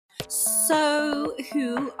So,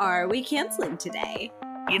 who are we canceling today?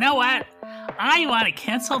 You know what? I want to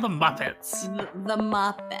cancel the Muppets. The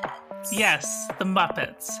Muppets. Yes, the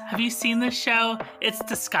Muppets. Have you seen this show? It's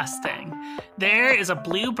disgusting. There is a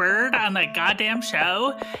blue bird on that goddamn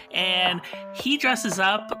show, and he dresses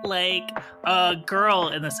up like a girl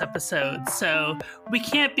in this episode, so we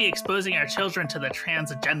can't be exposing our children to the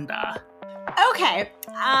trans agenda. Okay,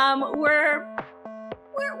 we're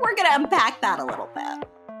gonna unpack that a little bit.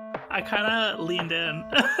 I kind of leaned in.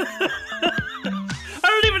 I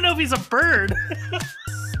don't even know if he's a bird.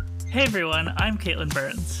 Hey everyone, I'm Katelyn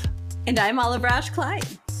Burns. And I'm Oliver Klein.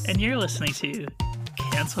 And you're listening to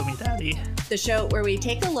Cancel Me Daddy, the show where we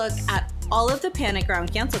take a look at all of the panic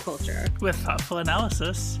around cancel culture with thoughtful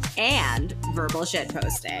analysis and verbal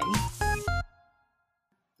shitposting.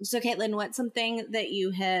 So Katelyn, what's something that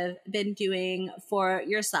you have been doing for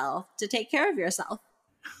yourself to take care of yourself?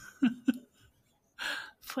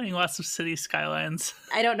 Playing lots of City Skylines.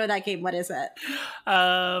 I don't know that game. What is it?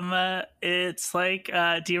 It's like,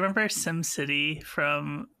 do you remember SimCity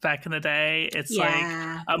from back in the day? It's like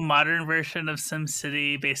a modern version of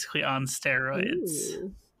SimCity, basically on steroids.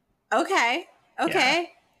 Ooh. Okay. Yeah.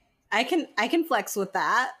 I can flex with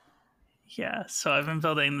that. Yeah, so I've been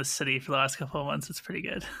building the city for the last couple of months. It's pretty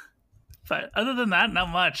good. But other than that, not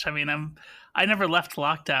much. I mean, I never left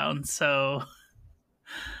lockdown, so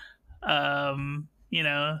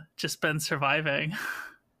just been surviving.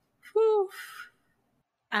 Whew.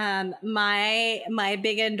 My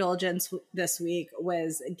big indulgence this week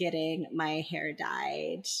was getting my hair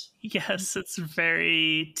dyed. Yes, it's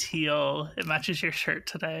very teal. It matches your shirt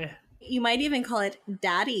today. You might even call it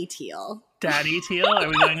daddy teal. Daddy teal? Are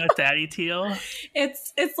we going with daddy teal?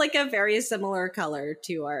 It's like a very similar color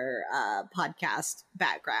to our podcast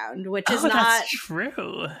background, which is not that's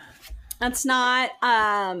true. That's not,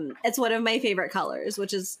 it's one of my favorite colors,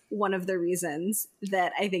 which is one of the reasons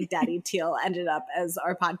that I think Daddy Teal ended up as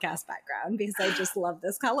our podcast background, because I just love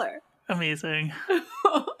this color. Amazing.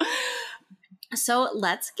 So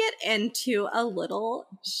let's get into a little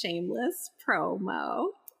shameless promo.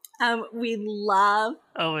 We love...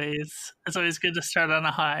 It's always good to start on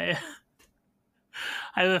a high.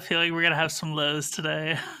 I have a feeling we're going to have some lows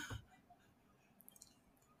today.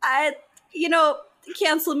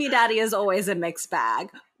 Cancel Me Daddy is always a mixed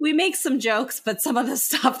bag. We make some jokes, but some of the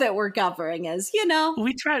stuff that we're covering is,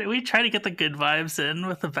 we try to get the good vibes in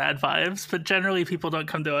with the bad vibes, but generally people don't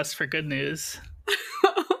come to us for good news.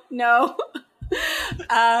 No.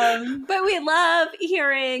 But we love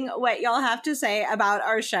hearing what y'all have to say about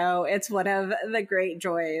our show. It's one of the great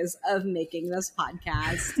joys of making this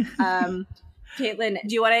podcast. Katelyn,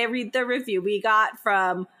 do you want to read the review we got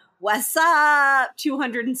from What's Up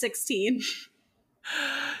 216?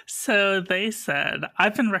 So they said,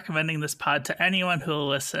 I've been recommending this pod to anyone who will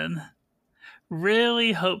listen.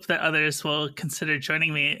 Really hope that others will consider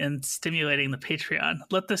joining me in stimulating the Patreon.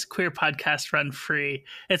 Let this queer podcast run free.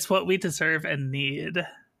 It's what we deserve and need.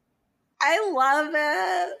 I love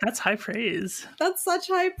it. That's high praise. That's such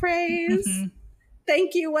high praise. Mm-hmm.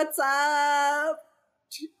 Thank you. What's up?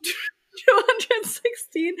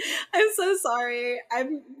 216. I'm so sorry.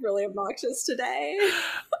 I'm really obnoxious today.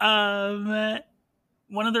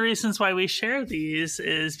 One of the reasons why we share these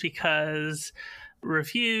is because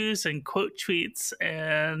reviews and quote tweets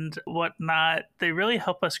and whatnot, they really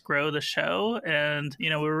help us grow the show. And,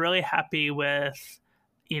 we're really happy with,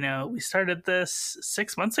 we started this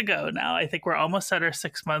 6 months ago now. I think we're almost at our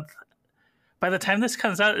 6 month. By the time this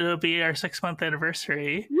comes out, it'll be our 6 month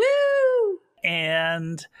anniversary. Woo!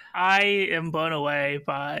 And I am blown away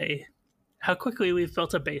by how quickly we've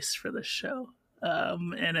built a base for this show.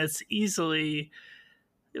 And it's easily...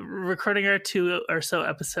 recording our 2 or so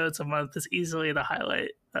episodes a month is easily the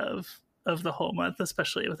highlight of the whole month,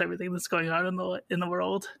 especially with everything that's going on in the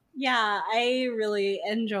world. Yeah, I really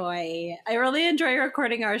enjoy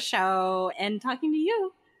recording our show and talking to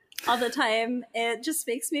you all the time. It just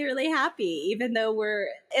makes me really happy, even though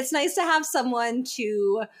it's nice to have someone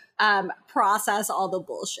to process all the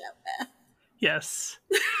bullshit with. Yes.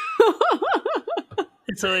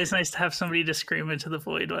 It's always nice to have somebody to scream into the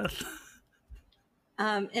void with.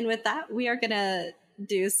 And with that, we are going to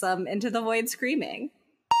do some Into the Void screaming.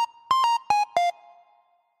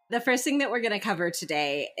 The first thing that we're going to cover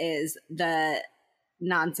today is the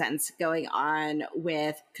nonsense going on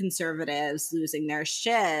with conservatives losing their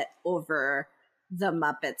shit over the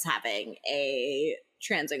Muppets having a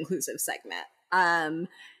trans-inclusive segment.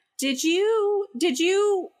 Did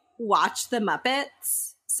you watch the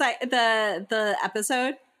Muppets, the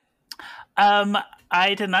episode?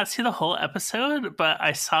 I did not see the whole episode, but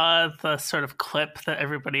I saw the sort of clip that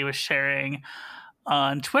everybody was sharing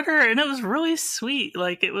on Twitter, and it was really sweet.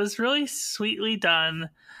 Like, it was really sweetly done.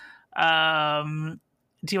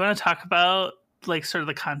 Do you want to talk about like sort of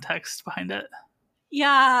the context behind it?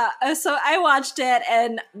 Yeah, so I watched it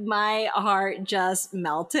and my heart just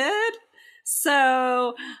melted.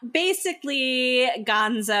 So basically,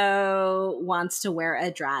 Gonzo wants to wear a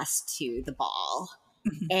dress to the ball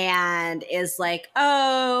and is like,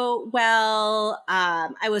 oh, well,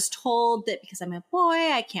 I was told that because I'm a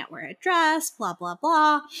boy, I can't wear a dress, blah, blah,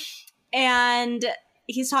 blah. And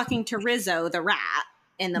he's talking to Rizzo, the rat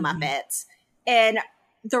in the Muppets. And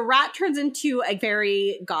the rat turns into a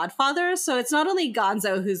very godfather. So it's not only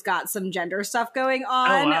Gonzo who's got some gender stuff going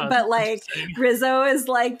on, wow, but like Rizzo is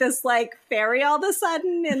like this like fairy all of a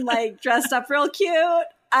sudden and like dressed up real cute.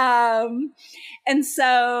 And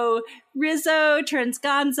so Rizzo turns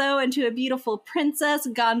Gonzo into a beautiful princess,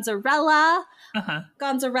 Gonzarella.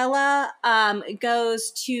 Gonzarella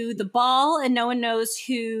goes to the ball and no one knows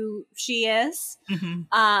who she is.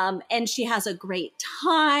 And she has a great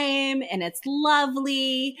time and it's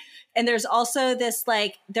lovely. And there's also this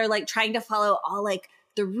like, they're like trying to follow all like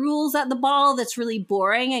the rules at the ball that's really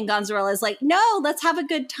boring. And Gonzarella is like, no, let's have a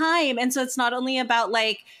good time. And so it's not only about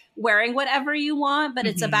like wearing whatever you want, but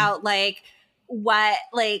it's about like what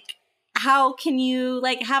like how can you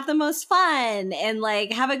like have the most fun and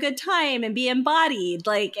like have a good time and be embodied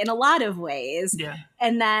like in a lot of ways. Yeah.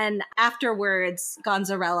 And then afterwards,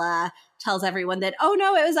 Gonzarella tells everyone that, oh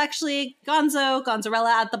no, it was actually Gonzarella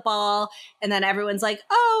at the ball. And then everyone's like,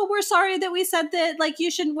 oh, we're sorry that we said that like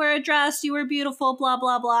you shouldn't wear a dress. You were beautiful, blah,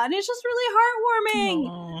 blah, blah. And it's just really heartwarming.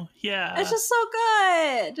 Oh, yeah. It's just so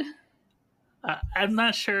good. I'm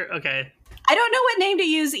not sure. Okay. I don't know what name to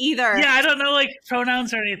use either. Yeah, I don't know like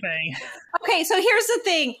pronouns or anything. Okay, so here's the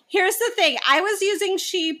thing. I was using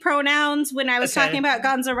she pronouns when I was talking about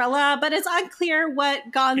Gonzarella, but it's unclear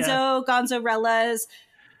what Gonzarella's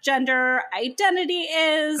gender identity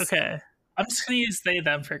is. Okay. I'm just gonna use they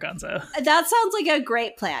them for Gonzo. That sounds like a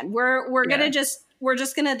great plan. We're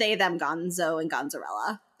just gonna they them Gonzo and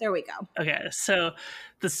Gonzarella. There we go. Okay, so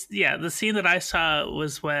the scene that I saw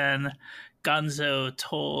was when Gonzo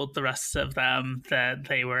told the rest of them that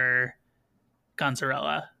they were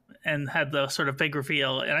Gonzarella and had the sort of big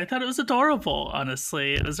reveal. And I thought it was adorable,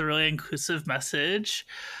 honestly. It was a really inclusive message.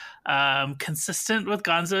 Consistent with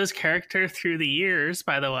Gonzo's character through the years,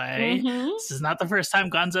 by the way. This is not the first time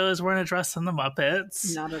Gonzo has worn a dress in the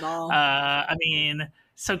Muppets. Not at all. I mean,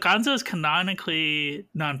 so Gonzo is canonically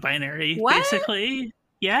non-binary, basically.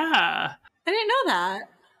 Yeah. I didn't know that.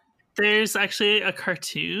 There's actually a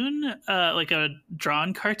cartoon, like a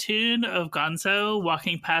drawn cartoon of Gonzo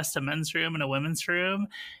walking past a men's room and a women's room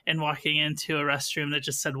and walking into a restroom that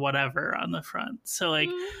just said whatever on the front. So like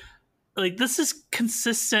this is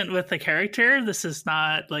consistent with the character. This is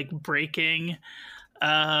not like breaking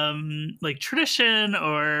like tradition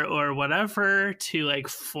or whatever to like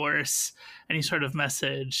force any sort of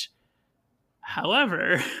message.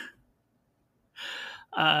 However,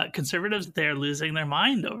 conservatives, they're losing their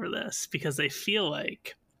mind over this because they feel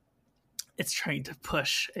like it's trying to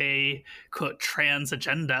push a quote trans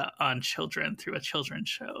agenda on children through a children's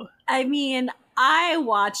show. I mean, I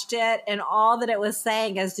watched it and all that it was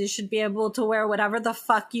saying is you should be able to wear whatever the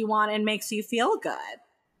fuck you want and makes you feel good.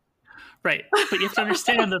 Right. But you have to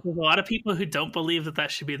understand that there's a lot of people who don't believe that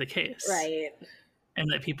that should be the case. Right. And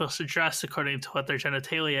that people should dress according to what their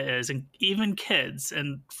genitalia is, and even kids.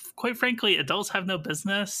 And quite frankly, adults have no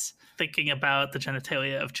business thinking about the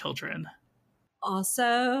genitalia of children.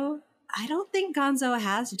 Also, I don't think Gonzo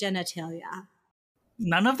has genitalia.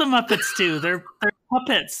 None of the Muppets do. They're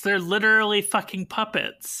puppets. They're literally fucking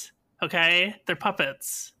puppets. Okay? They're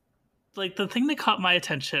puppets. Like, the thing that caught my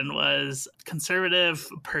attention was conservative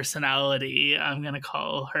personality, I'm going to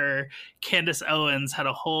call her, Candace Owens, had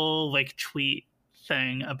a whole, like, tweet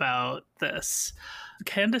thing about this.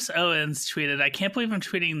 Candace Owens tweeted, I can't believe I'm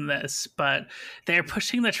tweeting this, but they're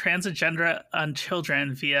pushing the trans agenda on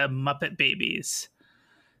children via Muppet babies.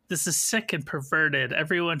 This is sick and perverted.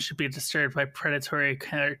 Everyone should be disturbed by predatory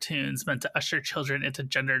cartoons meant to usher children into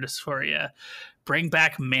gender dysphoria. Bring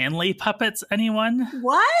back manly puppets, anyone?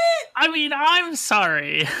 What? I mean, I'm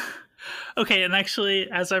sorry. Okay, and actually,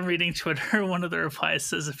 as I'm reading Twitter, one of the replies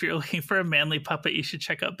says, if you're looking for a manly puppet, you should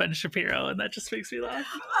check out Ben Shapiro, and that just makes me laugh.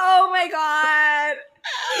 Oh my god!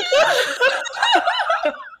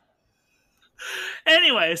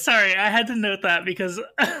 Anyway, sorry, I had to note that because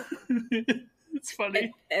it's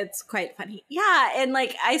funny. It's quite funny. Yeah, and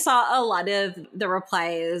like I saw a lot of the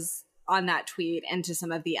replies on that tweet and to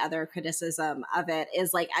some of the other criticism of it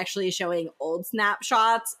is like actually showing old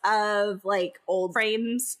snapshots of like old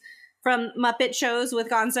frames from Muppet shows with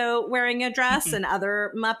Gonzo wearing a dress and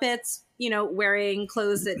other Muppets, you know, wearing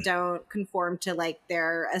clothes that don't conform to like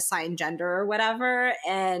their assigned gender or whatever.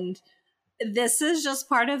 And this is just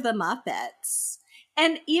part of the Muppets.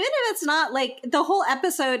 And even if it's not, like, the whole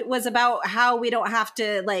episode was about how we don't have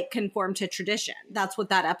to like conform to tradition. That's what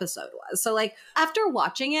that episode was. So like after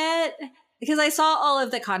watching it, because I saw all of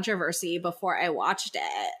the controversy before I watched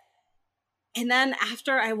it, and then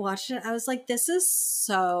after I watched it, I was like, this is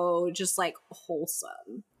so just like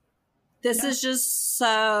wholesome. This is just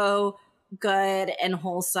so good and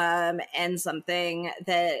wholesome, and something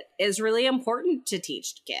that is really important to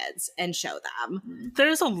teach kids and show them.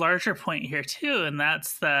 There's a larger point here too, and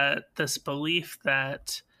that's that this belief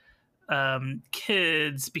that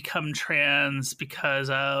kids become trans because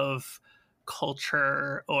of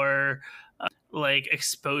culture or like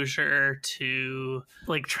exposure to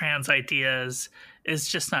like trans ideas is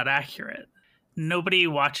just not accurate. Nobody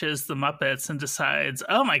watches the Muppets and decides,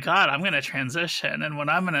 oh my God, I'm going to transition. And when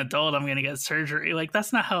I'm an adult, I'm going to get surgery. Like,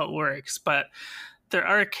 that's not how it works. But there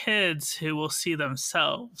are kids who will see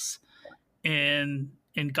themselves in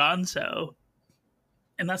Gonzo.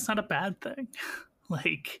 And that's not a bad thing.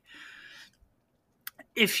 Like,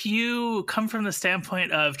 if you come from the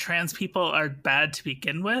standpoint of trans people are bad to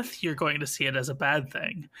begin with, you're going to see it as a bad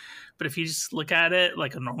thing. But if you just look at it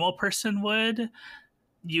like a normal person would,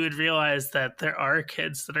 you would realize that there are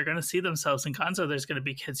kids that are going to see themselves in Gonzo. There's going to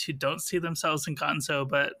be kids who don't see themselves in Gonzo,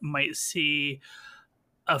 but might see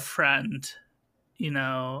a friend, you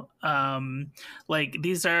know, like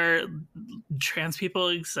these are trans people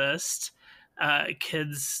exist.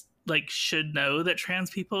 Kids like should know that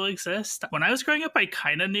trans people exist. When I was growing up, I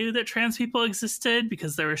kind of knew that trans people existed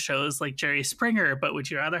because there were shows like Jerry Springer, but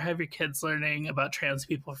would you rather have your kids learning about trans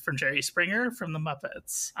people from Jerry Springer or from the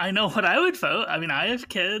Muppets? I know what I would vote. I mean, I have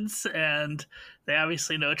kids and they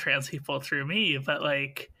obviously know trans people through me, but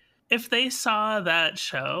like if they saw that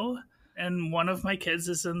show and one of my kids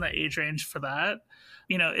is in the age range for that,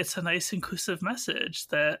 you know, it's a nice inclusive message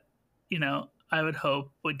that, you know, I would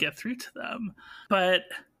hope would get through to them. But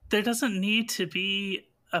there doesn't need to be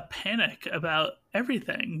a panic about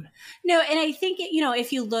everything. No, and I think, you know,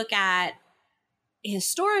 if you look at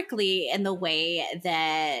historically and the way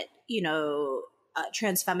that, you know,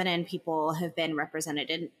 trans feminine people have been represented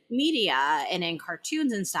in media and in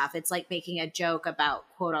cartoons and stuff, it's like making a joke about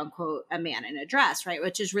quote unquote a man in a dress, right?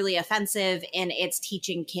 Which is really offensive, and it's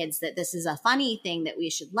teaching kids that this is a funny thing that we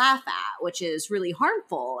should laugh at, which is really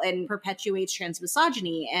harmful and perpetuates trans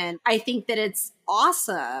misogyny. And I think that it's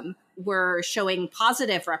awesome we're showing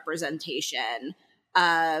positive representation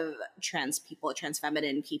of trans people, trans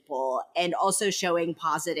feminine people, and also showing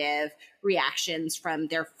positive reactions from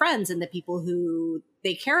their friends and the people who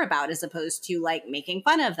they care about, as opposed to like making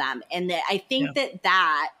fun of them. And that I think that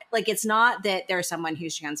like, it's not that there's someone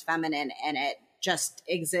who's trans feminine and it just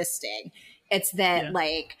existing. It's that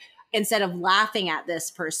like, instead of laughing at this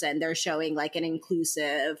person, they're showing like an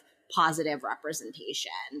inclusive, positive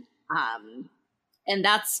representation. And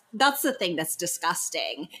that's the thing that's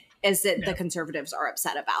disgusting, is that the conservatives are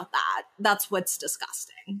upset about that. That's what's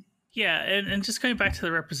disgusting. Yeah, and just going back to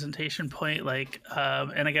the representation point, like,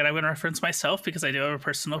 and again, I'm going to reference myself because I do have a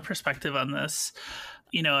personal perspective on this.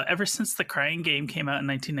 You know, ever since The Crying Game came out in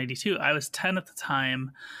 1992, I was 10 at the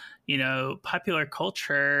time. You know, popular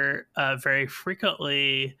culture very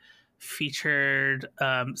frequently featured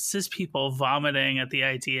cis people vomiting at the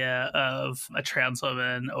idea of a trans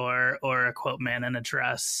woman or a quote man in a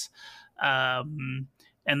dress. And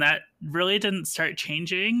that really didn't start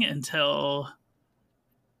changing until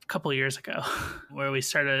a couple years ago, where we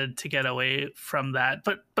started to get away from that.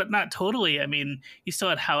 But not totally. I mean, you still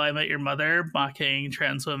had How I Met Your Mother mocking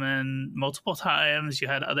trans women multiple times. You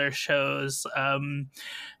had other shows.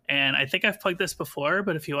 And I think I've plugged this before,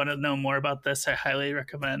 but if you want to know more about this, I highly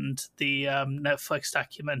recommend the Netflix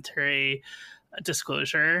documentary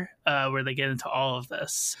Disclosure, where they get into all of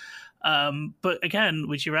this. But again,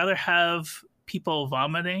 would you rather have people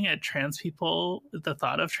vomiting at trans people, the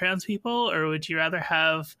thought of trans people, or would you rather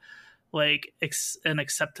have like an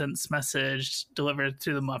acceptance message delivered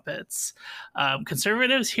through the Muppets?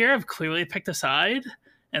 Conservatives here have clearly picked a side,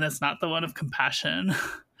 and it's not the one of compassion.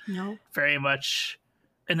 No. Very much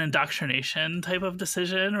an indoctrination type of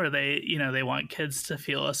decision, where they want kids to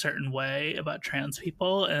feel a certain way about trans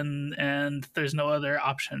people, and there's no other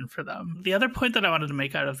option for them. The other point that I wanted to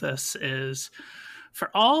make out of this is, for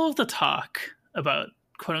all of the talk about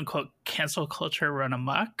quote unquote cancel culture run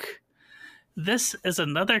amok, this is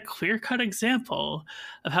another clear-cut example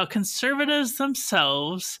of how conservatives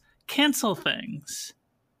themselves cancel things,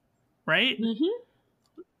 right?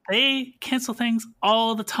 Mm-hmm. They cancel things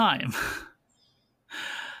all the time.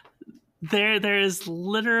 There is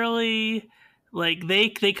literally, like, they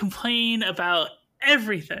complain about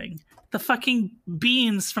everything. The fucking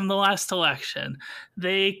beans from the last election.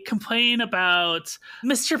 They complain about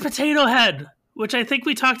Mr. Potato Head, which I think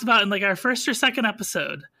we talked about in like our first or second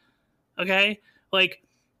episode. Okay? Like,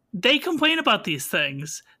 they complain about these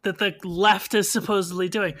things that the left is supposedly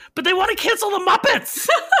doing, but they want to cancel the Muppets.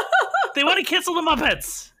 They want to cancel the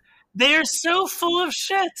Muppets. They are so full of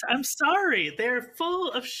shit. I'm sorry. They're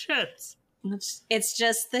full of shit. It's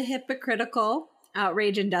just the hypocritical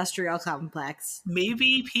outrage industrial complex.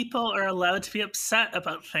 Maybe people are allowed to be upset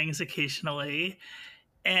about things occasionally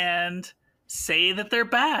and say that they're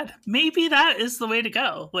bad. Maybe that is the way to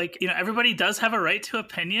go. Like, you know, everybody does have a right to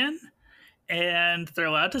opinion and they're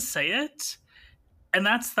allowed to say it. And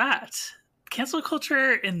that's that. Cancel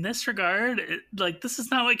culture in this regard, this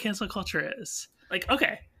is not what cancel culture is. Like,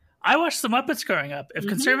 okay, I watched the Muppets growing up. If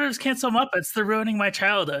conservatives cancel Muppets, they're ruining my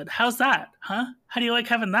childhood. How's that? Huh? How do you like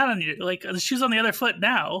having that on you? Like, the shoe's on the other foot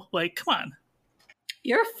now. Like, come on.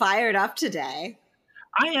 You're fired up today.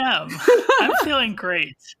 I am. I'm feeling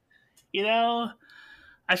great. You know,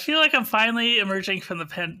 I feel like I'm finally emerging from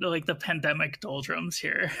the pandemic doldrums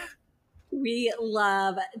here. We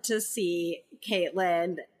love to see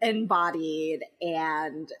Katelyn embodied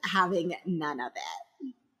and having none of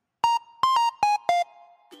it.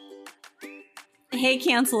 Hey,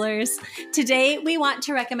 cancelers. Today, we want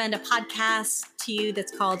to recommend a podcast to you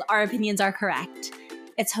that's called Our Opinions Are Correct.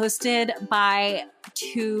 It's hosted by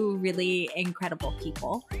two really incredible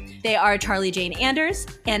people. They are Charlie Jane Anders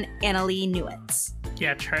and Annalee Newitz.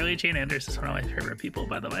 Yeah, Charlie Jane Anders is one of my favorite people,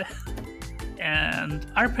 by the way. And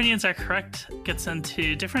Our Opinions Are Correct gets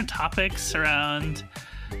into different topics around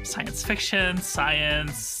science fiction,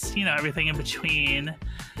 science, you know, everything in between.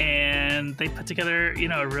 And they put together, you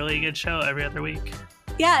know, a really good show every other week.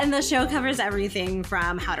 Yeah, and the show covers everything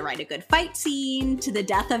from how to write a good fight scene to the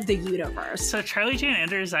death of the universe. So Charlie Jane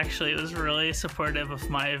Anders actually was really supportive of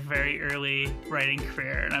my very early writing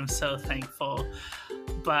career, and I'm so thankful.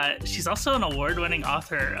 But she's also an award-winning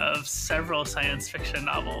author of several science fiction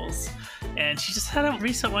novels. And she just had a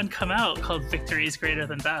recent one come out called Victory is Greater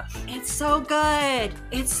Than Death. It's so good.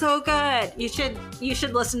 It's so good. You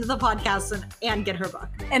should listen to the podcast and get her book.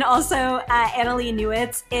 And also, Annalee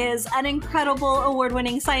Newitz is an incredible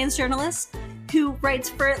award-winning science journalist who writes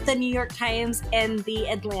for the New York Times and the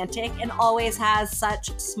Atlantic and always has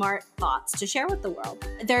such smart thoughts to share with the world.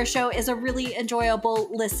 Their show is a really enjoyable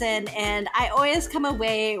listen, and I always come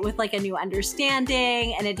away with like a new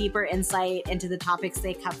understanding and a deeper insight into the topics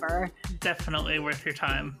they cover. Definitely worth your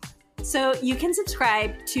time. So you can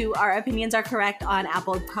subscribe to Our Opinions Are Correct on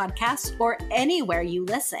Apple Podcasts or anywhere you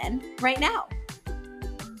listen right now.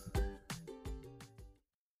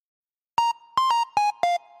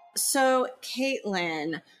 So,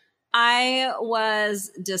 Katelyn, I was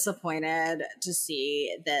disappointed to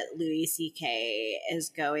see that Louie CK is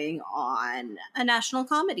going on a national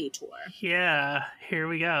comedy tour. Yeah, here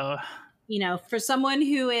we go. You know, for someone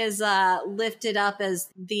who is lifted up as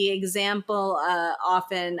the example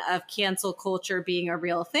often of cancel culture being a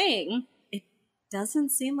real thing, it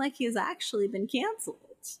doesn't seem like he's actually been canceled.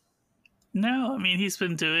 No, I mean, he's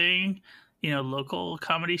been doing, you know, local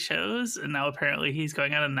comedy shows, and now apparently he's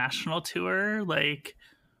going on a national tour. Like,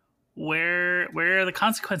 where are the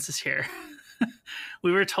consequences here?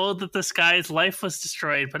 We were told that this guy's life was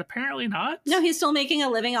destroyed, but apparently not. No, he's still making a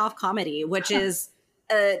living off comedy, which is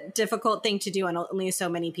a difficult thing to do, and only so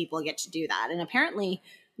many people get to do that. And apparently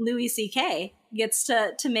Louie CK gets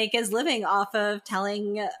to make his living off of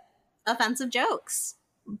telling offensive jokes.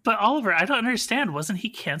 But Oliver, I don't understand. Wasn't he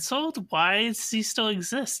canceled? Why does he still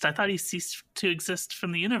exist? I thought he ceased to exist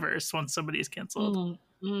from the universe once somebody's canceled.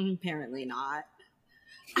 Apparently not.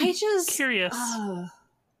 I just curious.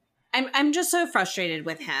 I'm just so frustrated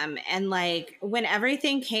with him. And like when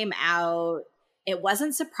everything came out, it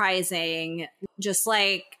wasn't surprising, just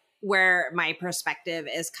like where my perspective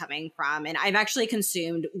is coming from. And I've actually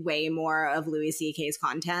consumed way more of Louie CK's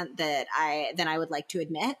content than I would like to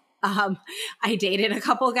admit. I dated a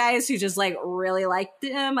couple guys who just like really liked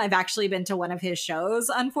him. I've actually been to one of his shows,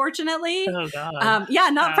 unfortunately. Oh God. Yeah,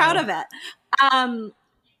 not proud of it.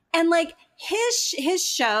 And like his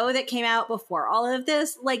show that came out before all of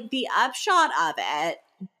this, like the upshot of it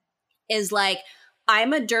is like,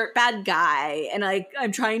 I'm a dirtbag guy and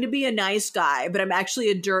I'm trying to be a nice guy, but I'm actually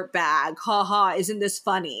a dirtbag. Ha ha, isn't this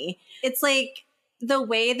funny? It's like the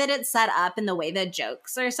way that it's set up and the way the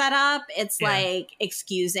jokes are set up, it's Yeah. like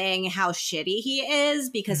excusing how shitty he is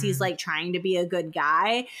because he's like trying to be a good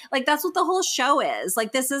guy. Like that's what the whole show is.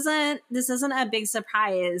 Like this isn't a big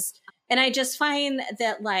surprise. And I just find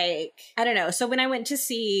that like, I don't know. So when I went to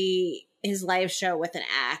see his live show with an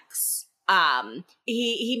ex,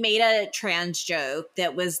 he made a trans joke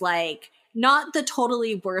that was like, not the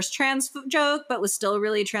totally worst trans joke, but was still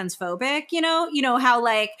really transphobic, you know how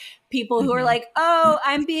like people who are like, oh,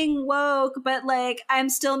 I'm being woke, but like I'm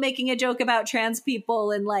still making a joke about trans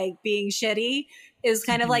people and like being shitty is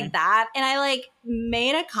kind of like that. And I like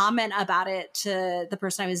made a comment about it to the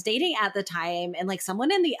person I was dating at the time. And like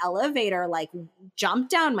someone in the elevator like jumped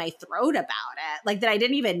down my throat about it, like that I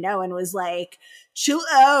didn't even know, and was like, chill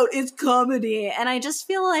out, it's comedy. And I just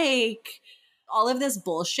feel like all of this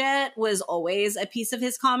bullshit was always a piece of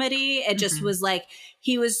his comedy. It just was like,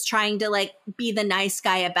 he was trying to like be the nice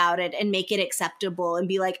guy about it and make it acceptable and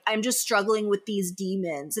be like, I'm just struggling with these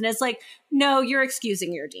demons. And it's like, no, you're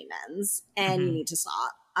excusing your demons and you need to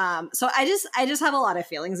stop. So I just have a lot of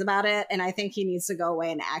feelings about it. And I think he needs to go away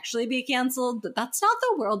and actually be canceled. But that's not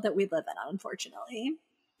the world that we live in, unfortunately.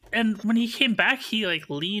 And when he came back, he like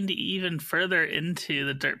leaned even further into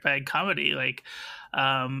the dirtbag comedy. Like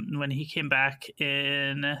when he came back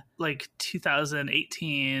in like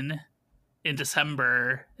 2018 in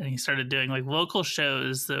December, and he started doing like local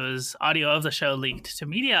shows, those audio of the show leaked to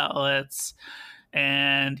media outlets.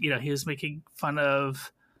 And, you know, he was making fun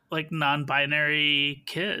of like non-binary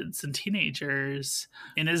kids and teenagers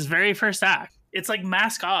in his very first act. It's like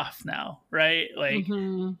mask off now, right? Like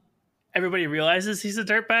everybody realizes he's a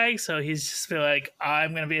dirtbag, so he's just feel like,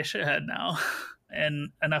 I'm gonna be a shithead now. And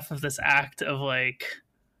enough of this act of like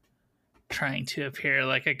trying to appear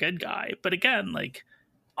like a good guy. But again, like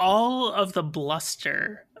all of the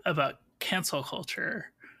bluster about cancel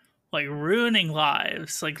culture, like ruining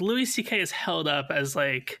lives, like Louie CK is held up as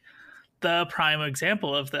like the prime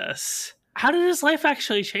example of this. How did his life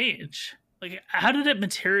actually change? Like, how did it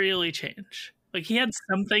materially change? Like, he had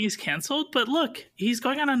some things canceled, but look, he's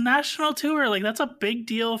going on a national tour. Like, that's a big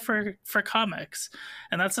deal for comics.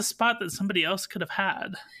 And that's a spot that somebody else could have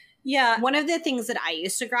had. Yeah. One of the things that I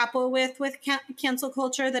used to grapple with cancel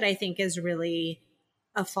culture that I think is really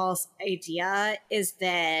a false idea is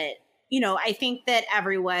that, you know, I think that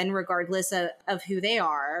everyone, regardless of who they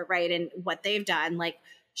are, right, and what they've done, like,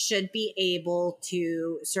 should be able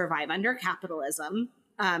to survive under capitalism,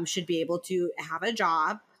 should be able to have a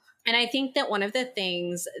job. And I think that one of the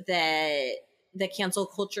things that the cancel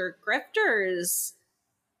culture grifters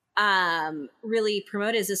really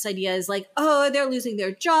promote is this idea is like, oh, they're losing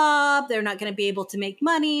their job, they're not going to be able to make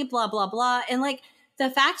money, blah, blah, blah. And like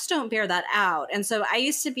the facts don't bear that out. And so I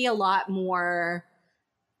used to be a lot more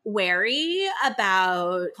wary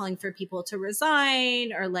about calling for people to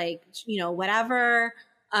resign or like, you know, whatever.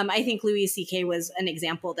 I think Louie CK was an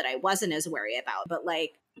example that I wasn't as wary about, but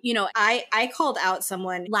like, you know, I called out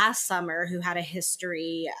someone last summer who had a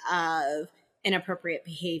history of inappropriate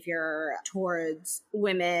behavior towards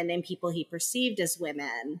women and people he perceived as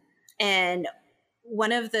women. And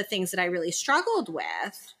one of the things that I really struggled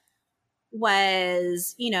with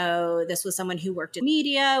was, you know, this was someone who worked in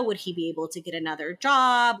media. Would he be able to get another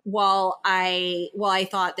job? While I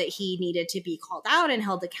thought that he needed to be called out and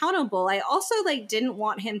held accountable, I also like didn't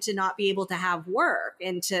want him to not be able to have work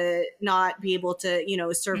and to not be able to, you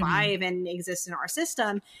know, survive and exist in our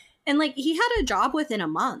system. And like he had a job within a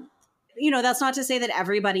month. You know, that's not to say that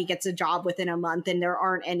everybody gets a job within a month and there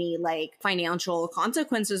aren't any like financial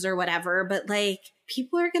consequences or whatever, but like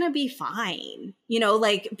people are going to be fine, you know,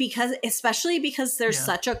 like especially because there's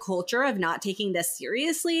such a culture of not taking this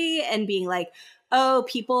seriously and being like, oh,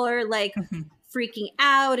 people are like freaking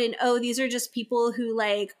out and, oh, these are just people who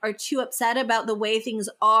like are too upset about the way things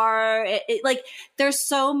are. Like there's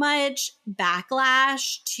so much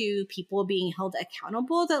backlash to people being held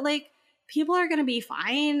accountable that like, people are going to be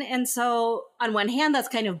fine. And so on one hand, that's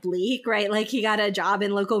kind of bleak, right? Like he got a job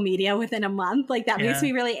in local media within a month. Like that makes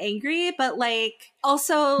me really angry. But like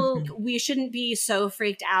also we shouldn't be so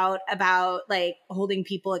freaked out about like holding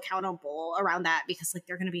people accountable around that because like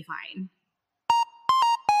they're going to be fine.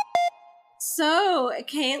 So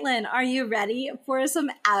Katelyn, are you ready for some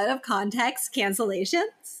out of context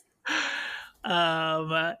cancellations?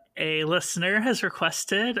 A listener has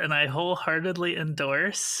requested, and I wholeheartedly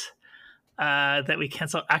endorse, that we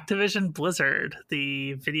cancel Activision Blizzard,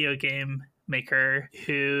 the video game maker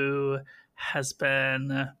who has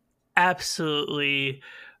been absolutely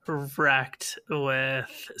wrecked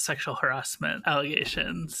with sexual harassment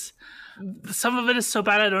allegations. Some of it is so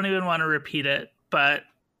bad I don't even want to repeat it, but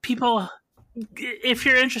people if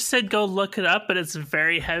you're interested, go look it up, but it's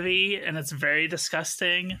very heavy and it's very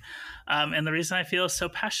disgusting. And the reason I feel so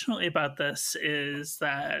passionately about this is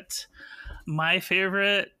that my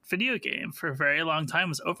favorite video game for a very long time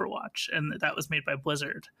was Overwatch, and that was made by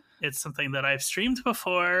Blizzard. It's something that I've streamed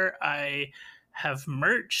before. I have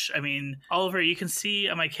merch. I mean, Oliver, you can see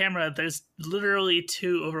on my camera, there's literally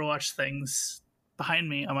 2 Overwatch things behind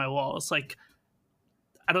me on my walls. Like,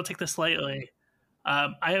 I don't take this lightly.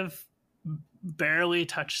 I have barely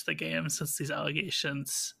touched the game since these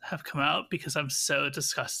allegations have come out because I'm so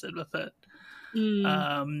disgusted with it.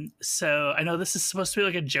 So I know this is supposed to be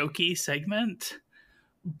like a jokey segment,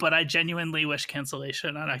 but I genuinely wish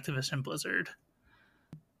cancellation on Activision Blizzard.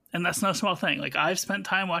 And that's no small thing. Like, I've spent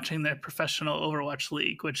time watching the professional Overwatch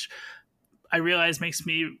League, which I realize makes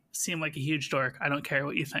me seem like a huge dork. I don't care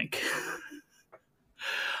what you think.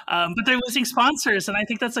 But they're losing sponsors, and I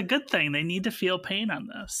think that's a good thing. They need to feel pain on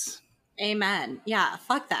this. Amen. Yeah,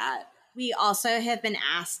 fuck that. We also have been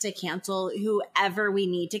asked to cancel whoever we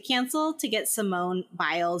need to cancel to get Simone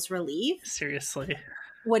Biles relief. Seriously.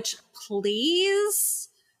 Which, please,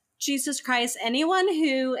 Jesus Christ, anyone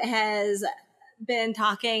who has been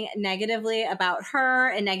talking negatively about her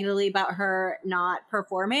and negatively about her not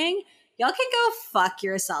performing, y'all can go fuck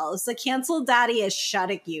yourselves. The cancel daddy is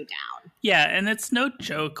shutting you down. Yeah, and it's no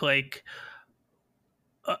joke. Like,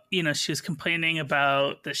 she was complaining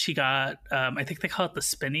about that she got, I think they call it the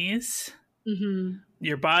spinnies. Mm-hmm.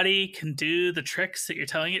 Your body can do the tricks that you're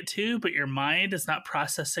telling it to, but your mind is not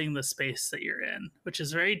processing the space that you're in, which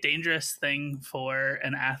is a very dangerous thing for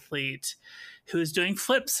an athlete who's doing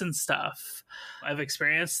flips and stuff. I've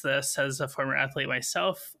experienced this as a former athlete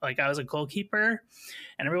myself. Like, I was a goalkeeper,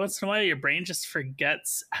 and every once in a while your brain just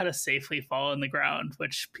forgets how to safely fall on the ground,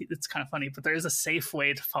 which it's kind of funny, but there is a safe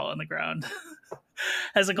way to fall on the ground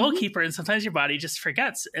as a goalkeeper, and sometimes your body just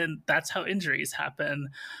forgets, and that's how injuries happen.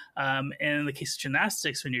 In the case of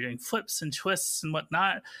gymnastics, when you're doing flips and twists and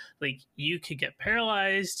whatnot, like, you could get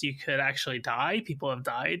paralyzed, you could actually die. People have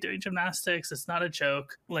died doing gymnastics. It's not a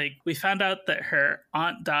joke. Like, we found out that her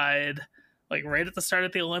aunt died like right at the start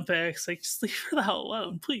of the Olympics. Like, just leave her the hell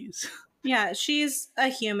alone, please. Yeah, she's a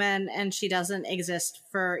human and she doesn't exist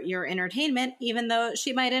for your entertainment, even though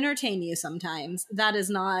she might entertain you sometimes. That is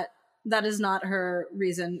not her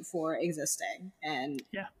reason for existing. And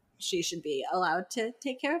yeah, she should be allowed to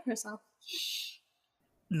take care of herself.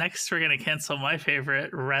 Next, we're going to cancel my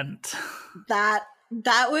favorite, Rent. That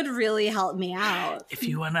would really help me out. If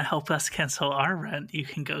you want to help us cancel our Rent, you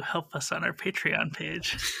can go help us on our Patreon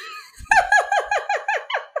page.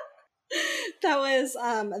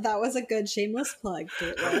 That was a good shameless plug,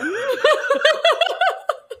 Caitlin.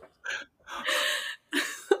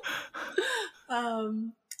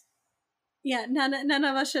 Yeah, none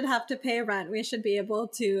of us should have to pay rent. We should be able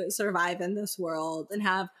to survive in this world and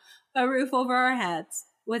have a roof over our heads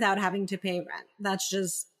without having to pay rent. That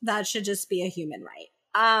should just be a human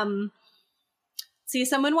right. See,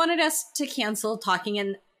 someone wanted us to cancel talking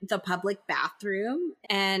in the public bathroom,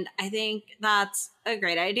 and I think that's a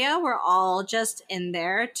great idea. We're all just in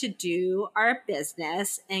there to do our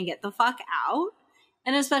business and get the fuck out.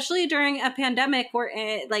 And especially during a pandemic where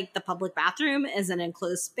the public bathroom is an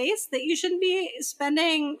enclosed space that you shouldn't be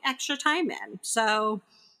spending extra time in. So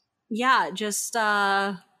yeah, just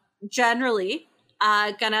generally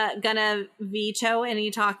gonna veto any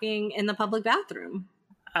talking in the public bathroom.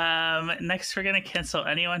 Next, we're going to cancel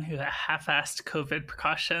anyone who half-assed COVID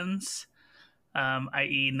precautions,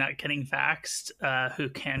 i.e. not getting vaxxed, who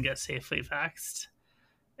can get safely vaxxed.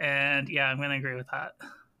 And yeah, I'm going to agree with that.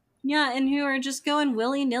 Yeah, and who are just going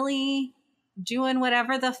willy-nilly, doing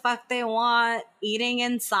whatever the fuck they want, eating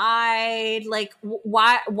inside. Like,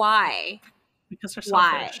 why? Because they're selfish.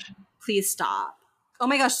 Why? Please stop. Oh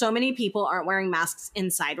my gosh, so many people aren't wearing masks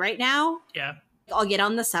inside right now. Yeah. I'll get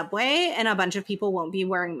on the subway and a bunch of people won't be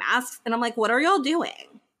wearing masks. And I'm like, what are y'all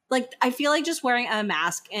doing? Like, I feel like just wearing a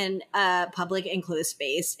mask in a public enclosed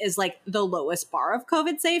space is like the lowest bar of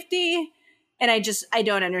COVID safety. And I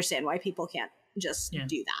don't understand why people can't just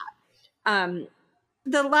do that.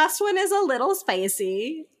 The last one is a little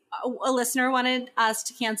spicy. A listener wanted us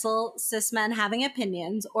to cancel cis men having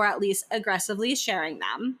opinions, or at least aggressively sharing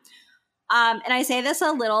them. And I say this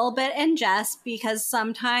a little bit in jest because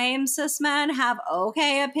sometimes cis men have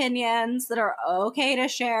okay opinions that are okay to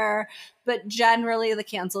share, but generally the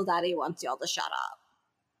cancel daddy wants y'all to shut up.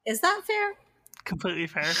 Is that fair? Completely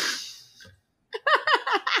fair.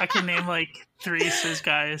 I can name like 3 cis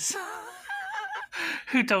guys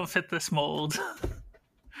who don't fit this mold.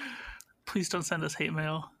 Please don't send us hate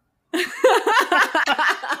mail.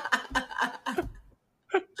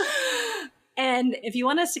 And if you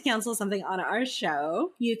want us to cancel something on our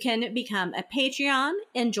show, you can become a Patreon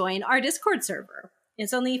and join our Discord server.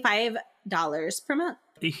 It's only $5 per month.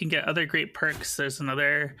 You can get other great perks. There's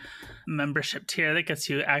another membership tier that gets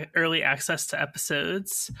you early access to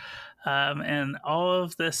episodes. And all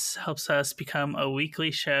of this helps us become a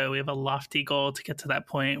weekly show. We have a lofty goal to get to that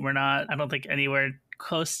point. We're not, I don't think, anywhere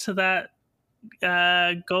close to that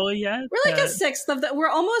goal yet. We're like we're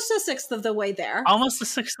almost a sixth of the way there. Almost a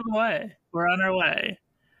sixth of the way. We're on our way.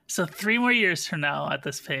 So 3 more years from now at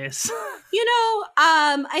this pace.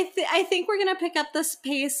 I think we're gonna pick up this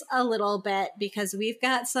pace a little bit because we've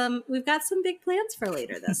got some big plans for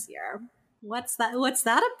later this year. What's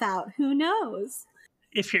that about? Who knows?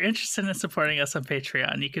 If you're interested in supporting us on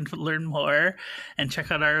Patreon, you can learn more and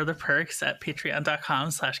check out our other perks at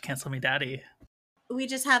patreon.com/cancelmedaddy. We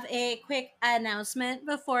just have a quick announcement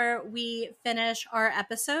before we finish our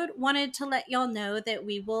episode. Wanted to let y'all know that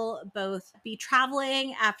we will both be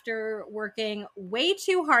traveling after working way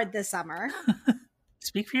too hard this summer.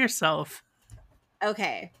 Speak for yourself.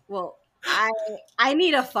 Okay, well, I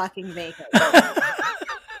need a fucking vacation.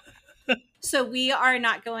 So we are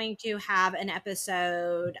not going to have an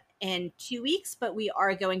episode in 2 weeks, but we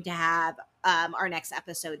are going to have our next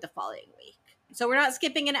episode the following week. So we're not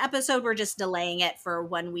skipping an episode. We're just delaying it for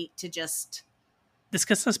 1 week to just... This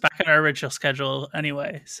gets us back on our original schedule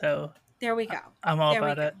anyway, so... There we go. I'm all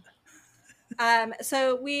about it.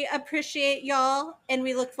 So we appreciate y'all, and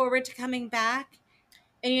we look forward to coming back.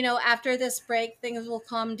 And, after this break, things will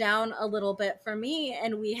calm down a little bit for me,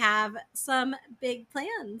 and we have some big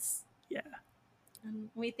plans. Yeah.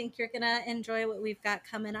 We think you're going to enjoy what we've got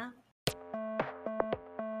coming up.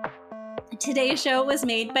 Today's show was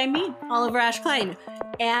made by me, Oliver Ashklein,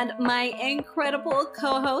 and my incredible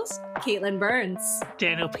co-host, Caitlin Burns.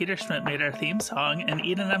 Daniel Peterschmidt made our theme song, and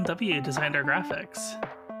Eden MW designed our graphics.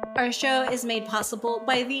 Our show is made possible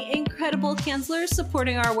by the incredible cancelers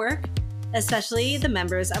supporting our work, especially the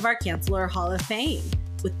members of our Canceler Hall of Fame,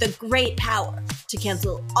 with the great power to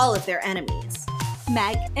cancel all of their enemies,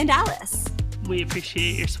 Meg and Alice. We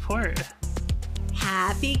appreciate your support.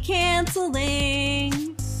 Happy canceling!